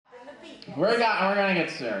we're gonna get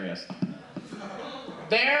serious.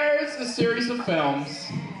 There's a series of films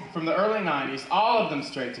from the early 90s, all of them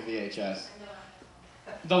straight to VHS.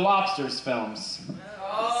 The Lobsters films.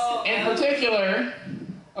 In particular,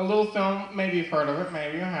 a little film, maybe you've heard of it,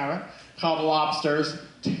 maybe you haven't, called Lobsters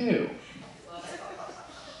 2.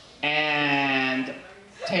 And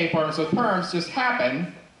Tape Worms With Perms just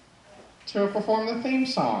happened to perform the theme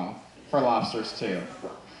song for Lobsters 2.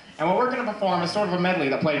 And what we're going to perform is sort of a medley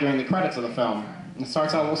that played during the credits of the film. It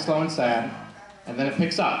starts out a little slow and sad, and then it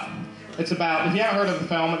picks up. It's about, if you haven't heard of the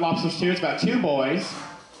film, Lobsters 2, it's about two boys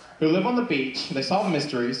who live on the beach. They solve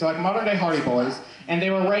mysteries. They're like modern-day Hardy Boys, and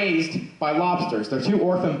they were raised by lobsters. They're two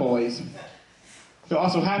orphan boys who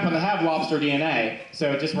also happen to have lobster DNA,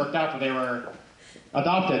 so it just worked out that they were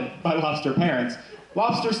adopted by lobster parents.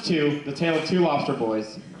 Lobsters 2, the tale of two lobster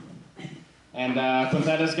boys. And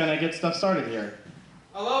Quintetta's gonna get stuff started here.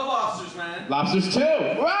 I love lobsters, man. Lobsters 2,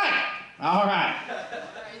 right! All right.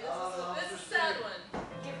 This is a sad one.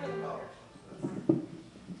 Give her the motor.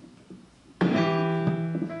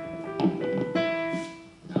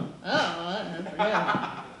 I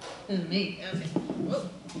forgot. This is me. Okay. Whoa.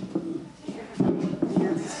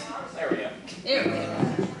 There we go. There we go.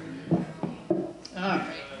 All right.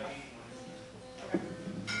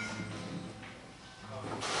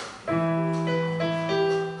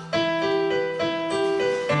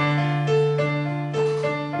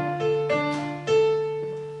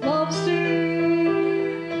 Lobsters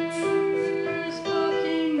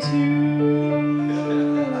fucking too.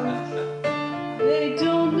 They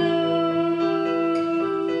don't know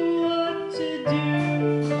what to do.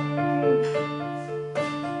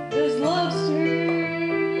 There's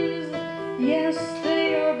lobsters, yes,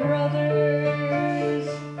 they are brothers,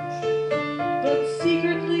 but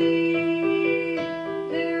secretly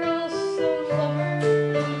they're also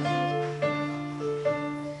lovers.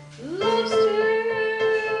 Lobsters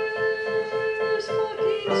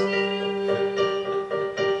fucking too.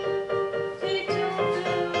 They don't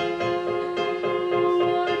know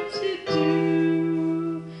what to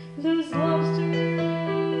do. Those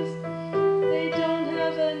lobsters, they don't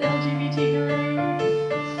have an LGBT group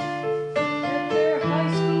at their high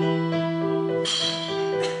school,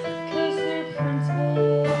 'cause their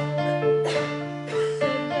principal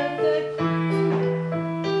said that that group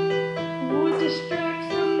would distract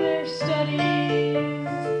from their studies.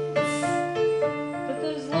 But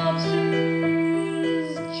those lobsters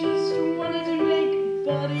just wanted to make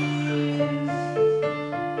buddies.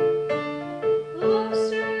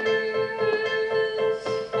 Lobsters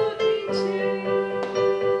fucking too.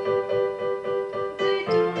 They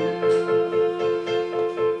don't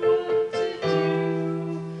know what to do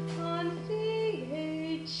on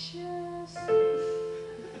VHS.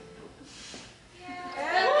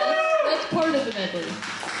 That's part of the medley.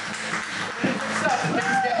 What's up?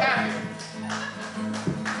 Let's get happy.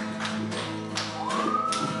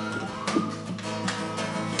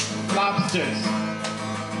 Lobsters.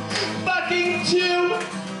 Fucking two.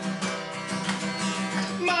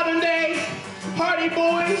 Modern day party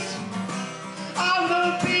boys. On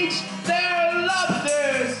the beach, they're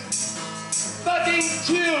lobsters. Fucking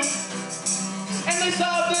two. And they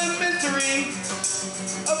solve the mystery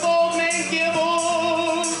of Old Man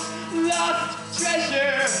Gibble's lost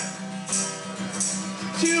treasure.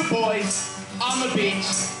 Two boys on the beach,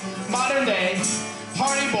 modern day,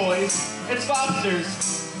 party boys, it's lobsters.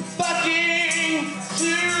 Fucking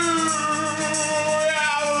two!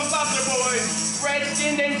 Yeah, those lobster boys.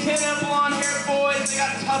 Red-skinned antenna, blonde-haired boys, they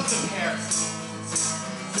got tufts of hair.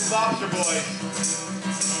 Lobster boys.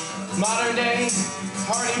 Modern day,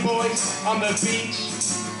 party boys on the beach.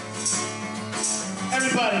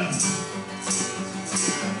 Everybody.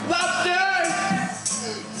 Lobsters!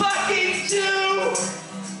 Fucking two!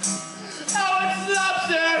 Oh, it's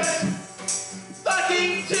lobsters!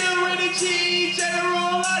 Fucking two rated G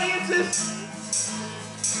general audiences.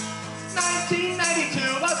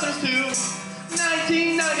 1992, Lobsters 2.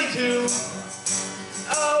 1992.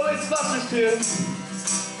 Oh, it's Lobsters 2.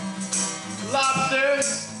 Lobsters.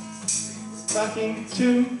 Fucking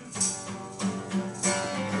two.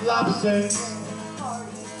 Lobsters.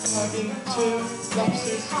 Fucking two.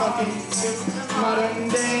 Lobsters. Fucking two. Modern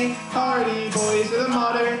day Hardy Boys are the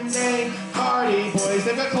modern day Hardy Boys.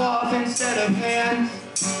 They've got claws instead of hands.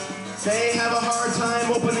 They have a hard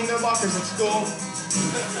time opening their lockers at school.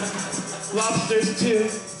 Lobsters 2.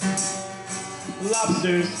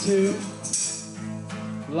 Lobsters 2.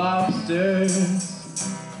 Lobsters.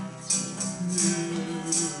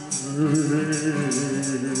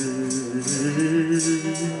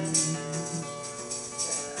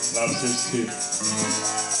 Lobsters 2.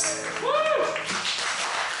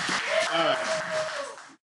 All right.